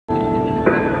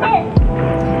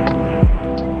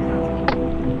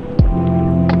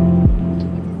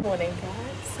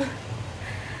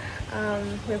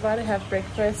about to have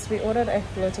breakfast. We ordered a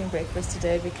floating breakfast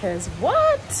today because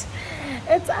what?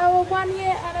 It's our 1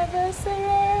 year anniversary.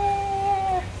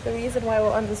 The reason why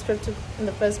we're on this trip in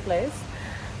the first place.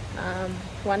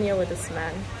 1 year with this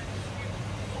man.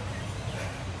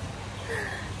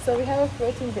 So we have a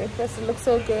floating breakfast. It looks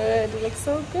so good. It looks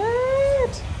so good.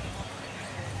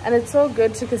 And it's so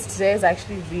good too because today is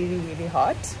actually really, really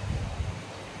hot.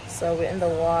 So we're in the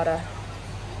water.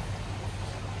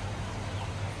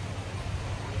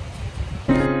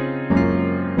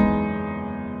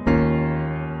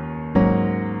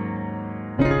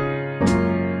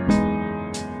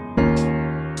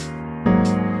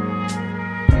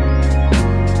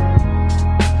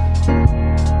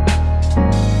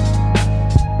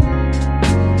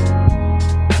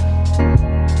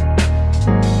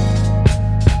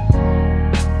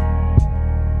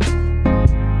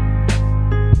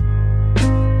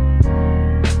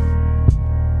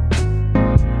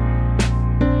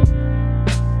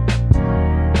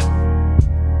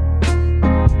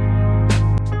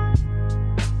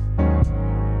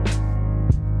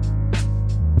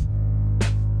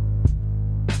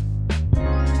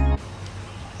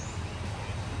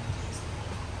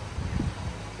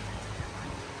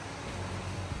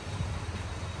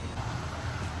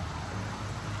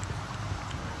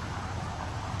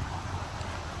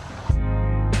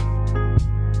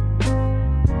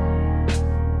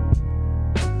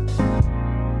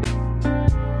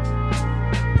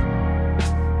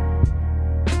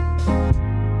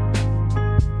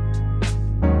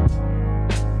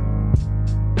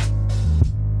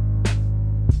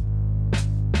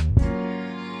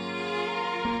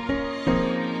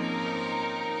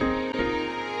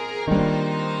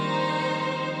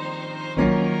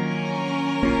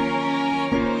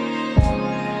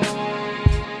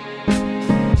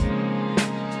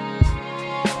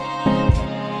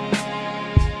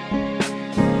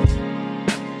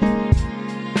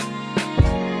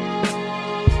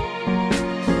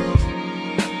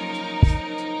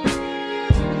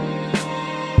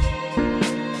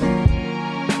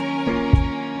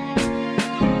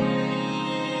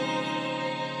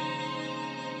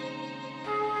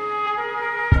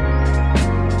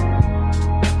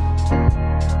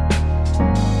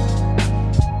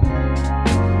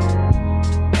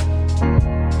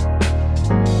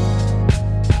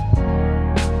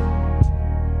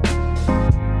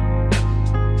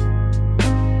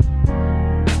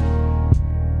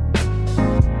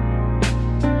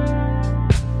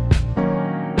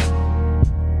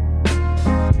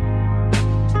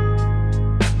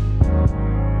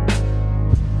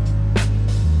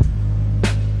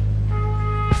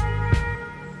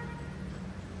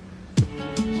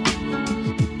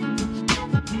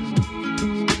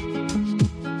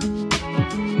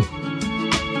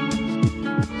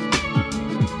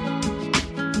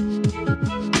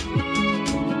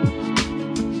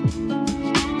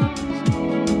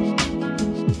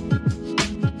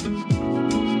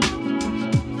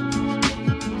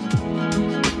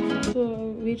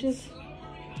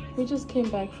 We just came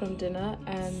back from dinner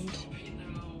and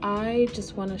I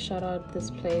just want to shout out this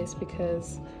place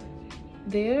because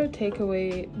their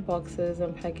takeaway boxes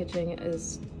and packaging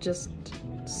is just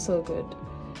so good.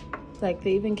 Like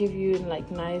they even give you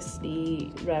like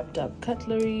nicely wrapped up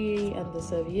cutlery and the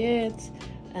serviettes,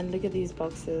 and look at these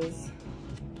boxes.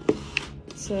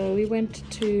 So we went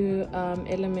to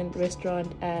Element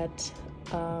restaurant at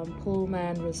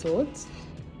Pullman Resorts.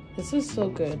 This is so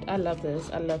good. I love this.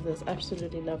 I love this.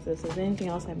 Absolutely love this. Is there anything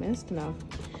else I missed? No.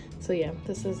 So yeah,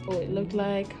 this is all it looked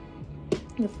like.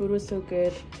 The food was so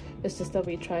good. It's just that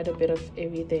we tried a bit of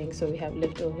everything, so we have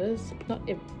leftovers. Not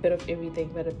a bit of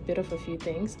everything, but a bit of a few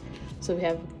things. So we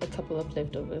have a couple of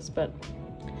leftovers, but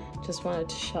just wanted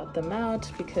to shout them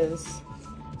out because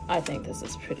I think this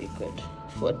is pretty good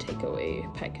for a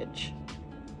takeaway package.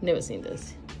 Never seen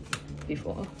this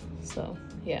before, so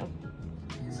yeah.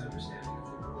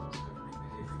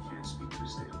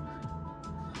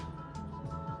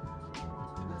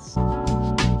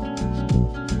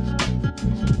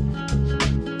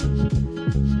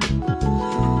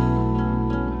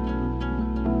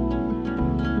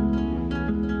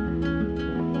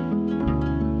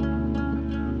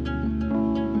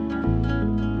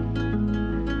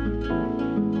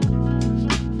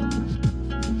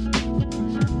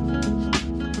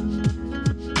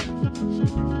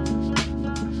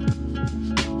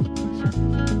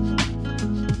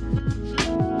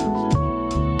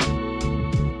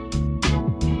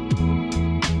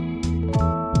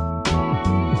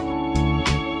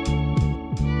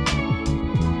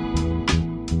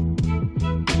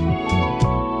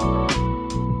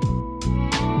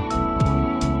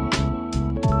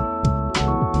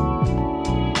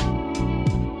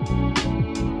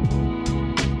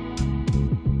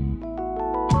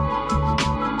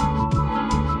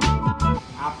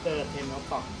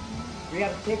 Bangkok. We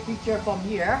have to take picture from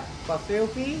here for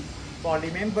selfie, for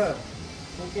remember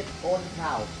Phuket old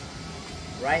town.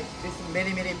 Right? This is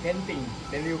many painting,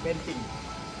 the new painting.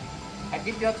 I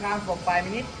give your time for 5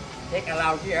 minutes, take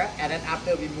around here, and then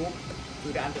after we move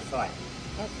to the other side.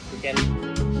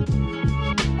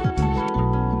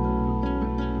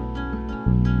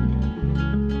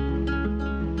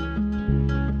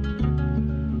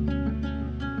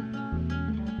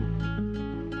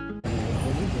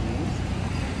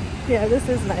 Yeah, this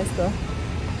is nice though.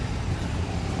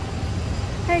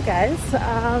 Hey guys,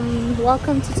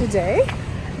 welcome to today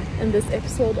in this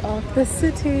episode of The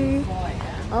City.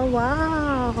 Oh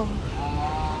wow.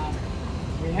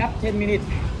 We have 10 minutes.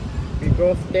 We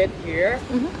go straight here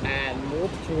and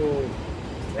move to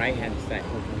right hand side.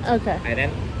 Okay. And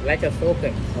then like a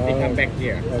token, we come back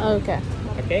here. Okay.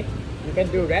 Okay? You can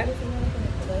do that.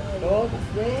 Go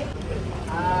this way.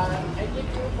 I give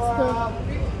you for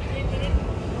 15 minutes.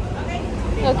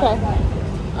 Okay.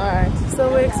 Alright.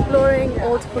 So we're exploring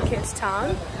Old Phuket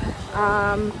town.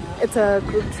 It's a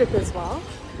group trip as well.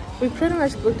 We pretty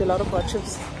much booked a lot of our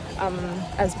trips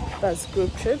as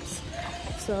group trips.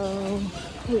 So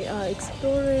we are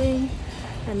exploring,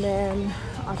 and then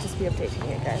I'll just be updating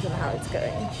you guys on how it's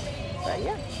going. But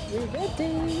yeah, we're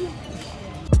ready.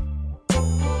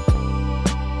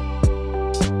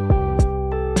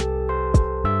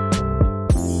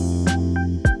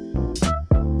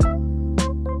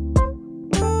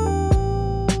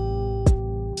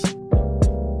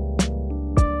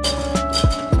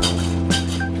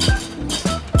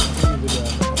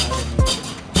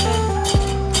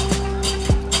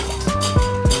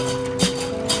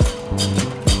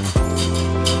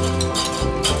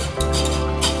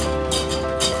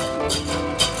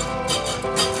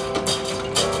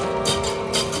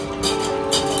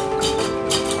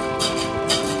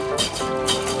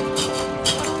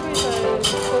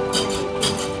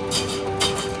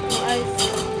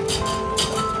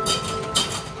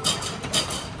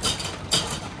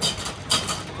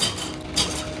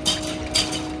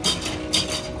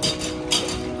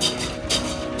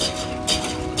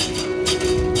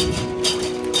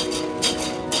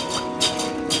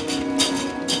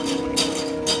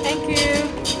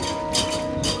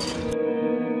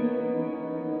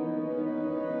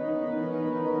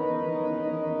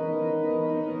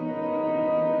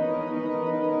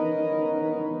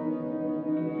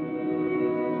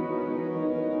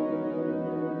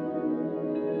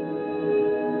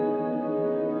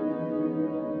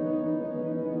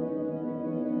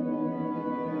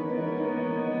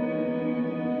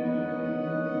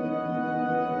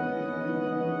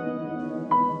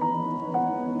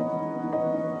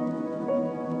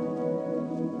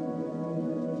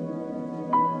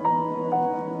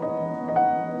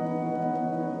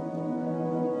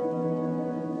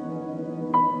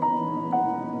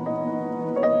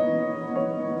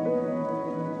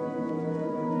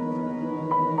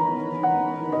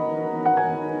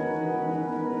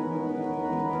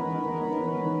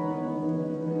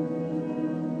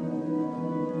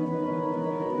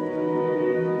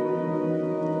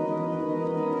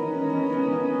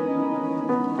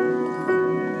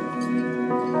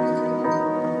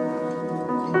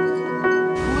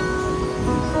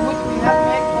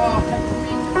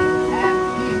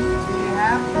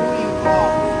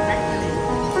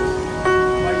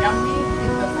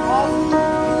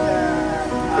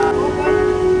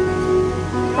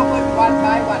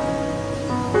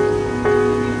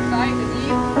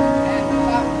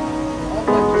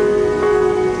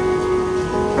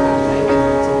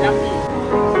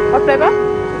 What flavor?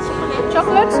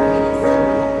 Chocolate?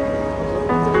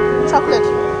 Chocolate.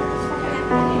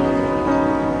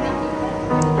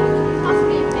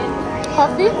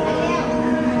 Coffee?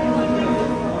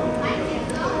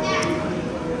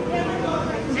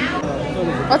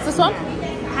 What's this one?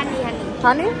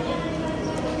 Honey?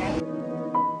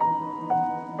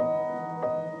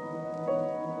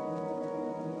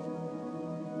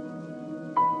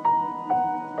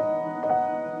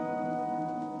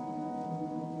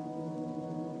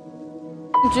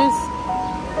 Juice.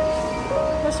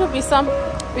 There should be some.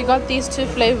 We got these two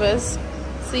flavors,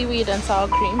 seaweed and sour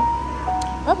cream.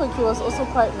 Barbecue was also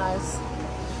quite nice.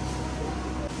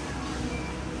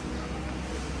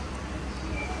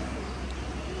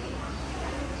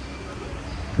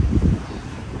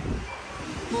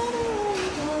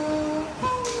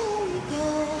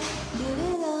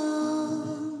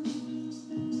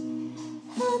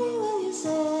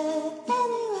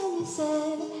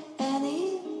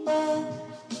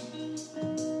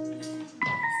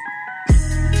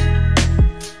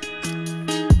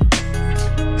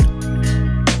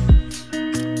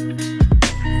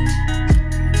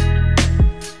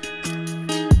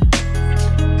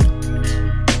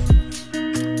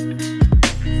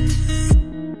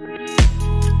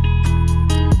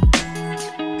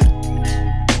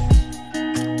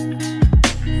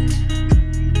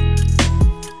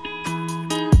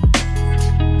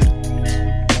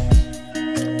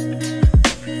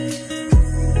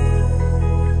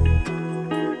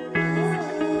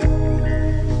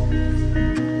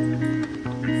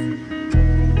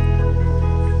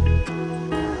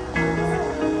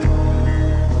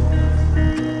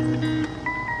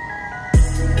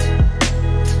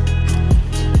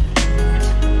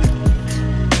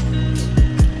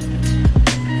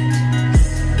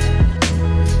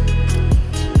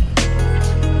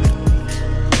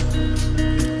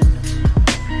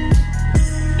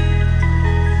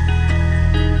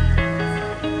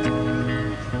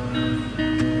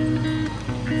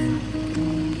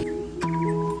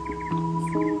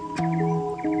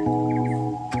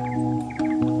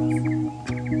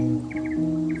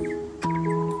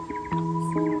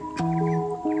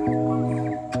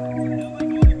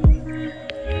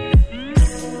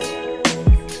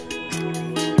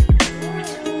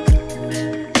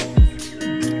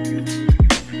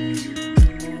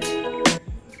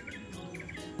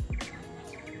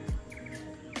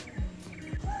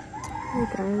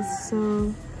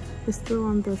 go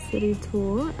on the city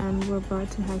tour and we're about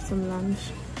to have some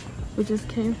lunch. We just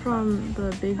came from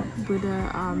the big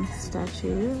Buddha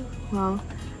statue. Well,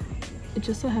 it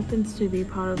just so happens to be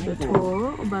part of the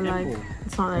tour, but like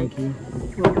it's not like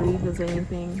we'll revisit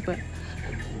anything, but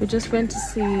we just went to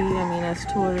see, I mean, as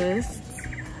tourists.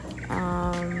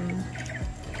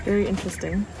 Very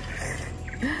interesting.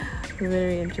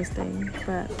 Very interesting.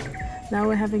 But now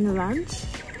we're having lunch.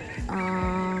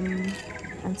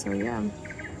 And so yeah,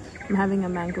 I'm having a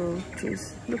mango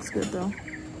juice. Looks good though.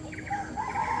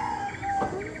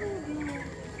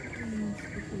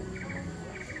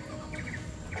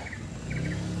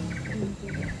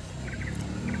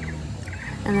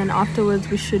 And then afterwards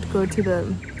we should go to there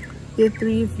are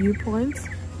 3 viewpoints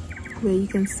where you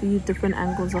can see different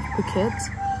angles of Phuket.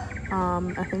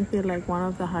 I think they're like one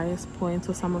of the highest points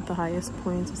or some of the highest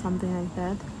points or something like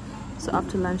that. So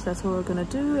after lunch that's what we're gonna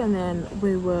do, and then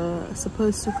we were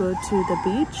supposed to go to the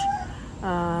beach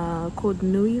called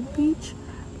Nui Beach,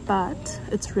 but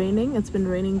it's raining. It's been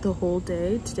raining the whole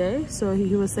day today, so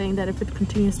he was saying that if it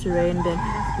continues to rain then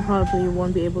we probably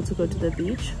won't be able to go to the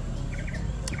beach.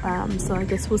 So I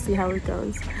guess we'll see how it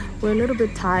goes. We're a little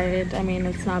bit tired. I mean,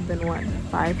 it's now been what,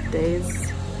 5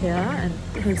 days here, and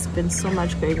there's been so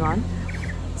much going on,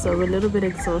 so we're a little bit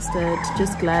exhausted.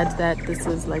 Just glad that this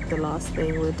is like the last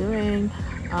thing we're doing.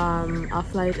 Our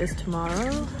flight is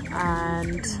tomorrow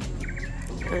and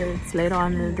it's later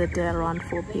on in the day, around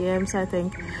 4 p.m. so I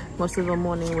think most of the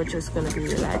morning we're just going to be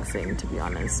relaxing, to be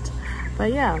honest.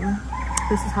 But yeah,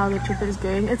 this is how the trip is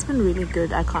going. It's been really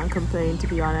good. I can't complain, to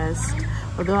be honest,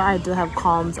 although I do have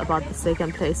qualms about the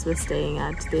second place we're staying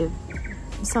at. They've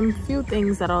some few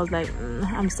things that I was like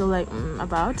I'm still like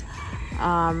about,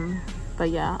 but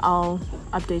yeah, I'll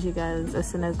update you guys as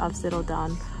soon as I've settled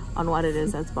down on what it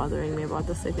is that's bothering me about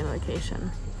the second location.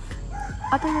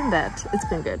 Other than that, it's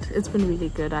been good. It's been really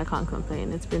good. I can't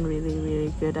complain. It's been really,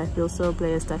 really good. I feel so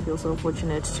blessed. I feel so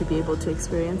fortunate to be able to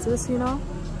experience this, you know,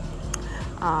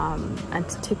 and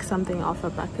to tick something off a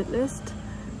bucket list,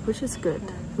 which is good,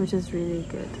 which is really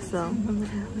good. So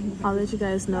I'll let you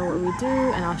guys know what we do,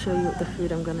 and I'll show you what the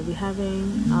food I'm going to be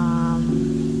having.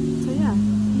 So yeah.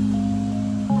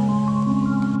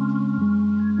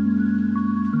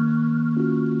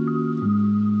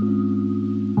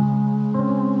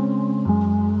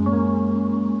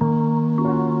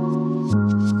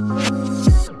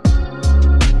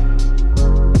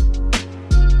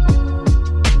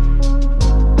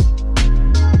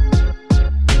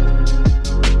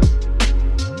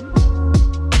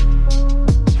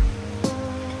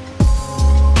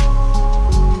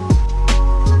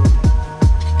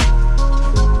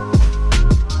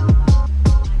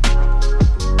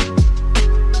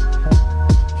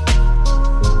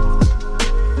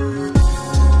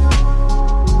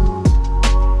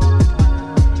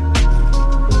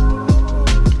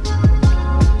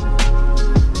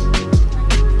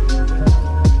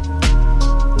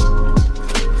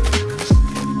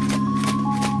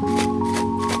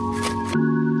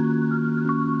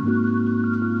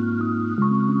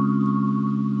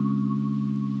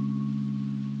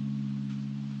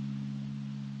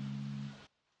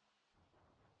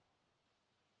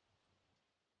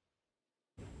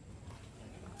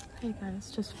 Hey guys,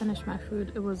 just finished my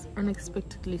food. It was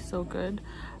unexpectedly so good.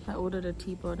 I ordered a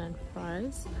T-bone and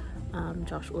fries.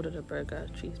 Josh ordered a burger,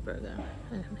 cheeseburger,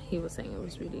 and he was saying it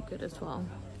was really good as well.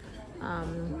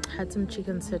 Had some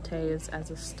chicken sautés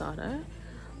as a starter,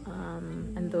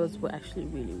 and those were actually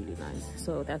really, really nice.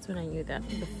 So that's when I knew that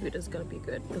the food is gonna be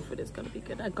good. The food is gonna be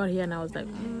good. I got here and I was like,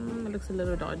 it looks a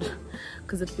little dodgy,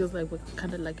 because it feels like we're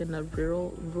kind of like in a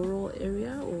rural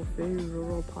area, or very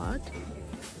rural part.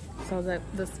 So I was like,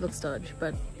 this looks dodgy,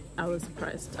 but I was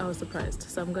surprised.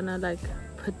 So I'm gonna like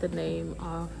put the name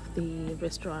of the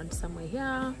restaurant somewhere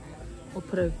here, or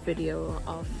put a video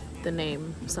of the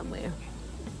name somewhere.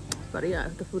 But yeah,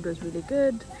 the food was really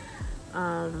good.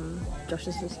 Josh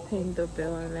is just paying the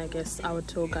bill, and I guess our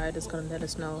tour guide is gonna let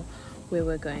us know where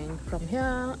we're going from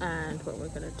here and what we're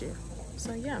gonna do.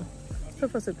 So yeah, so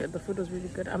far so good. The food was really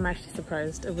good. I'm actually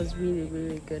surprised. It was really,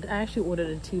 really good. I actually ordered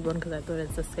a T-bone because I thought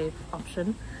it's a safe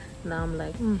option. Now I'm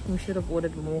like, we should have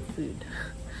ordered more food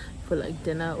for like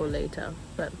dinner or later.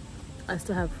 But I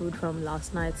still have food from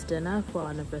last night's dinner for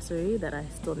our anniversary that I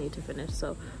still need to finish,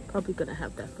 so probably gonna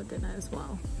have that for dinner as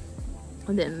well,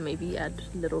 and then maybe add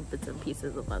little bits and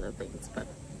pieces of other things. But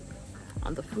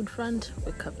on the food front,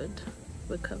 we're covered.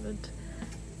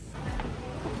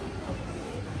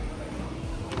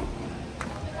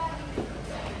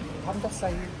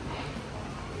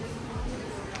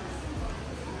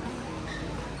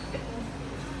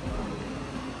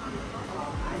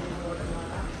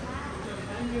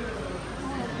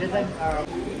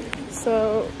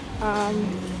 So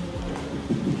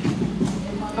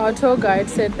our tour guide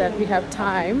said that we have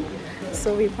time,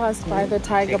 so we passed by the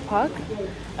tiger park,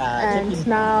 and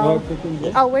now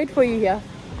I'll wait for you here.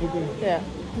 Yeah,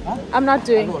 I'm not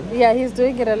doing. Yeah, he's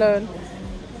doing it alone.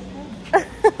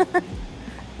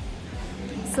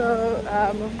 So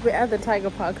we're at the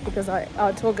tiger park because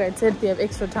our tour guide said we have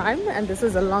extra time, and this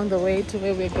is along the way to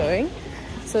where we're going.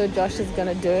 So Josh is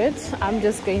gonna do it. I'm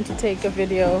just going to take a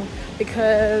video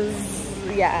because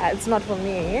yeah, it's not for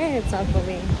me. It's not for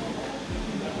me.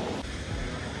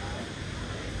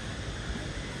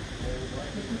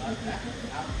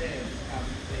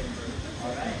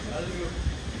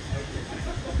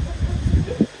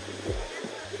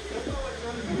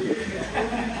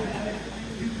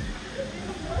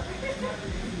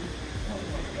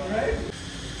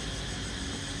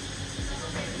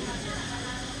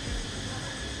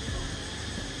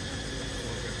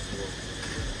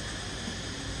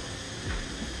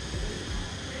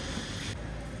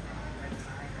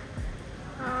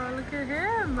 Oh, look at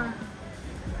him.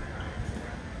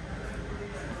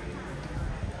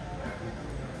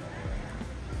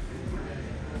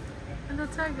 And the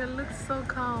tiger looks so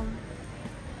calm.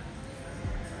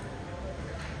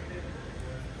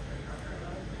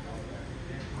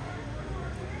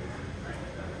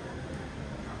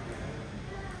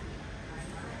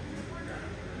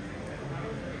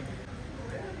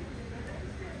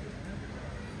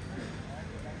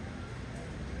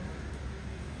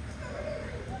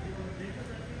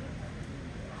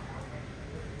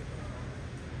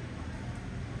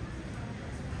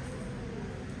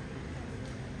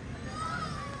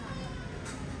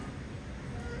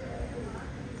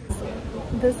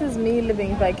 This is me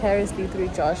living vicariously through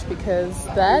Josh because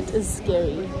that is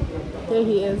scary. There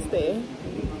he is there.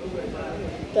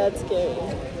 That's scary.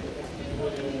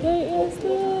 There he is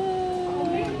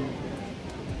there.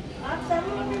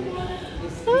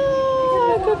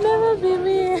 Ah, could never be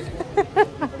me.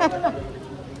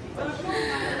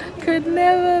 Could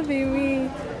never be me.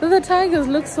 But the tigers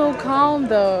look so calm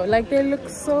though. Like they look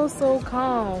so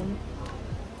calm.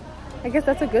 I guess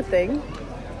that's a good thing.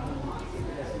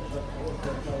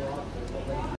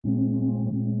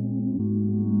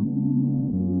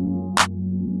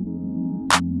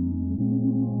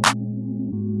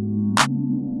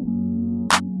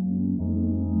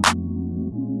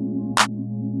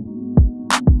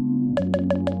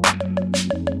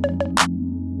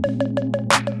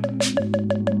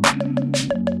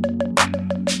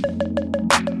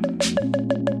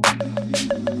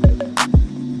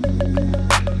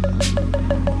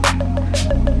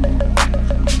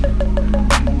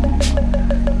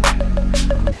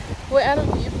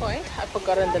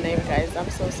 Forgotten the name, guys. I'm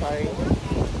so sorry,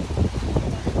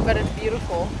 but it's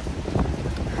beautiful.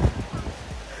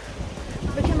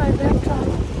 Look at my backdrop.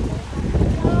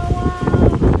 Oh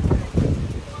wow,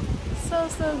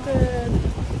 so good,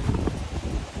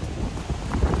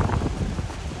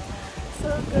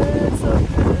 so good.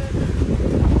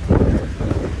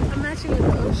 I'm matching with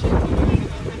the ocean.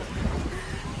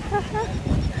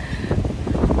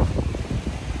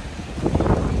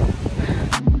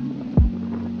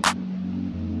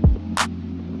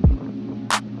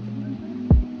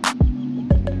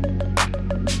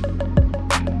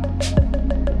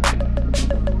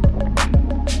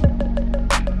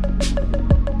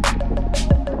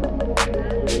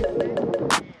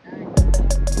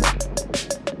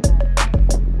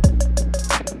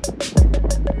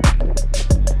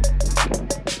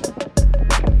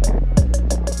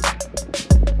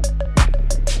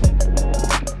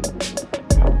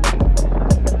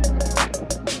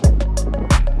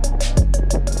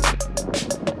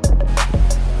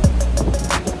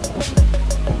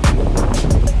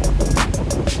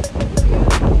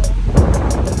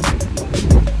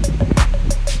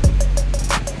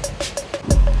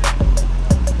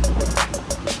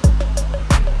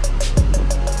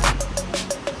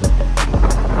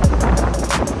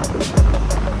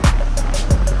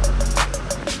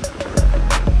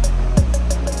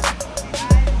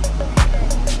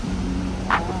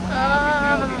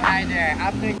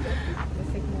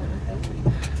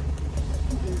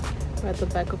 We're at the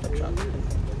back of a truck.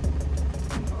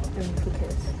 And who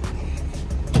cares?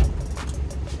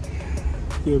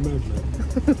 You're mad, man.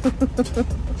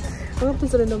 I'm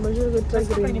just going to try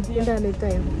to get in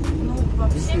time.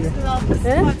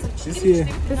 This year.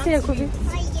 This year, Kofi.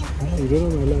 You don't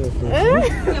know my life, man.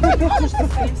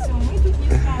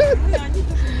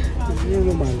 You don't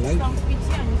know my life.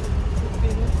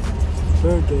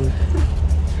 Okay.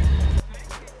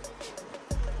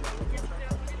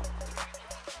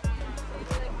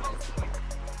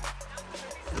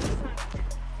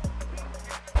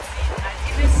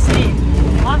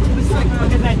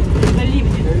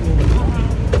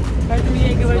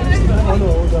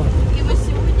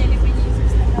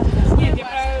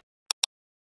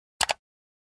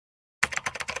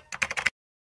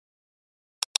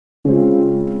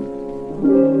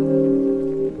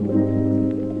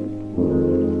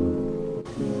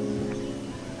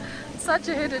 such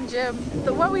a hidden gem.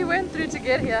 What we went through to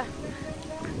get here.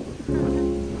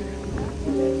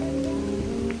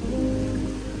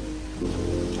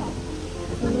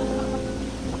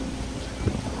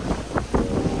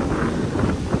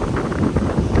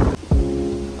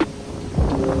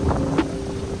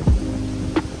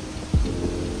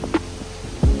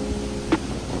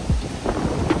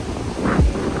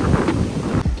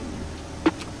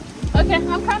 Okay,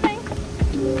 I'm coming.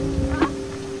 Huh?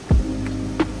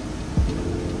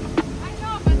 I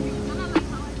know, but you're gonna like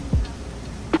how I do that.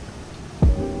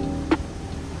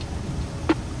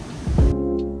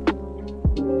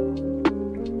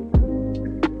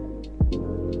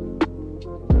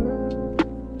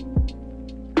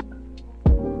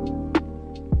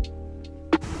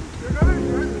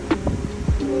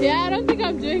 Yeah, I don't think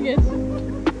I'm doing it.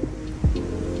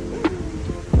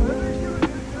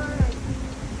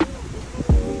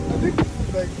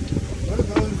 Like, what are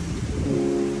those?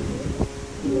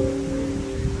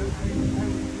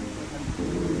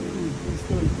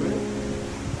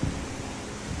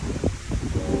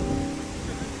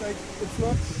 Like, it's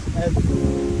not as.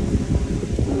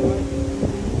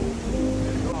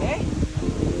 Okay.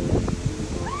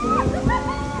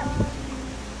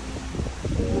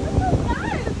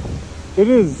 It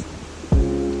is.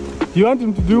 Do you want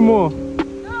him to do more?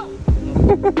 No.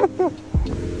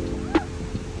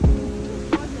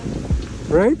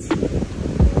 Right?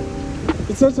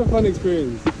 It's such a fun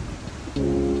experience.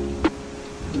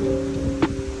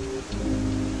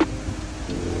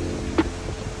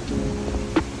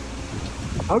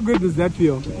 How good does that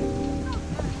feel?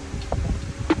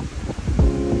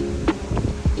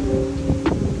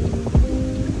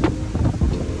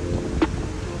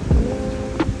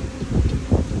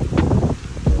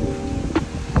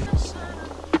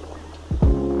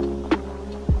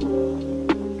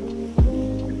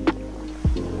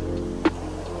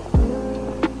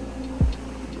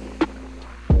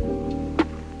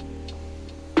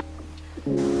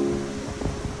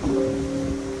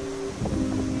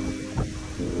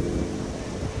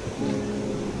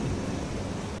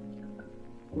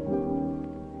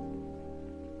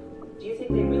 Do you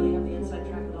think they really have the inside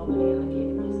track with Albany on a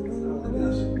gaming license?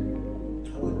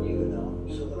 I want you to know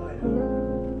so that I know.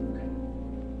 Okay.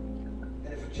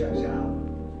 And if it checks out,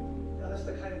 that's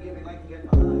the kind of giving I can get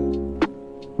behind.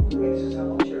 I mean, this is how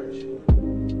I'll cherish you.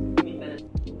 You mean Bennett?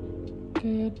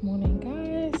 Good morning,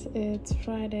 guys. It's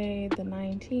Friday the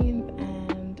 19th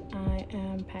and I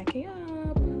am packing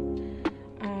up.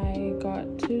 I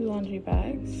got 2 laundry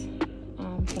bags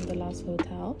from the last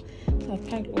hotel. So I've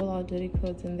packed all our dirty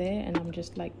clothes in there and I'm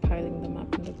just like piling them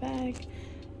up in the bag,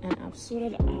 and I've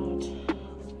sorted out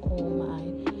all my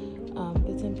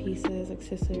bits and pieces,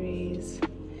 accessories.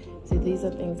 So these are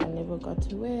things I never got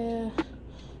to wear.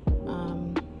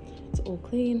 It's all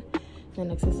clean.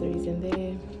 Then accessories in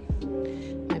there,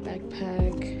 my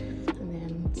backpack, and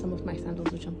then some of my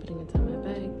sandals which I'm putting inside my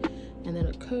bag, and then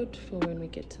a coat for when we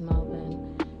get to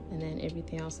Melbourne, and then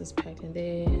everything else is packed in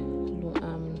there,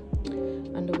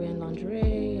 underwear and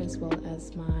lingerie, as well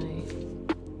as my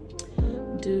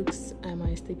dukes and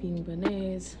my sleeping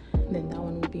bonnets. And then that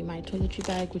one will be my toiletry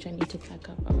bag, which I need to pack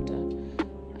up after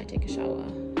I take a shower.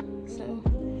 So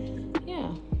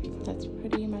yeah, that's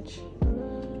pretty much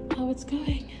how it's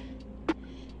going.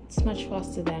 It's much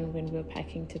faster than when we were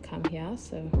packing to come here,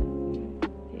 so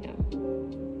yeah.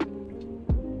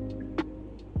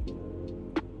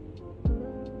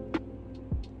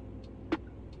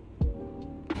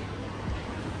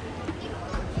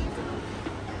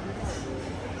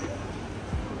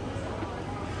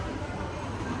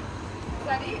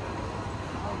 Ready?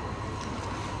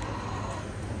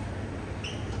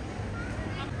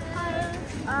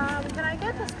 Can I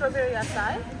get a strawberry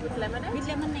acai with lemonade? With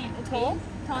lemonade, okay. Tall.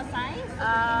 Tall size.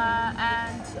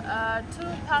 And 2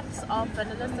 packs of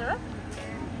vanilla syrup.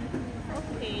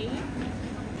 Okay.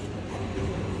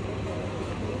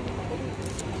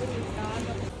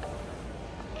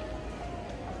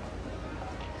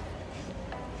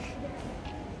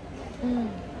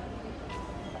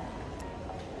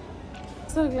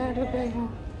 So glad we're going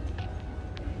home.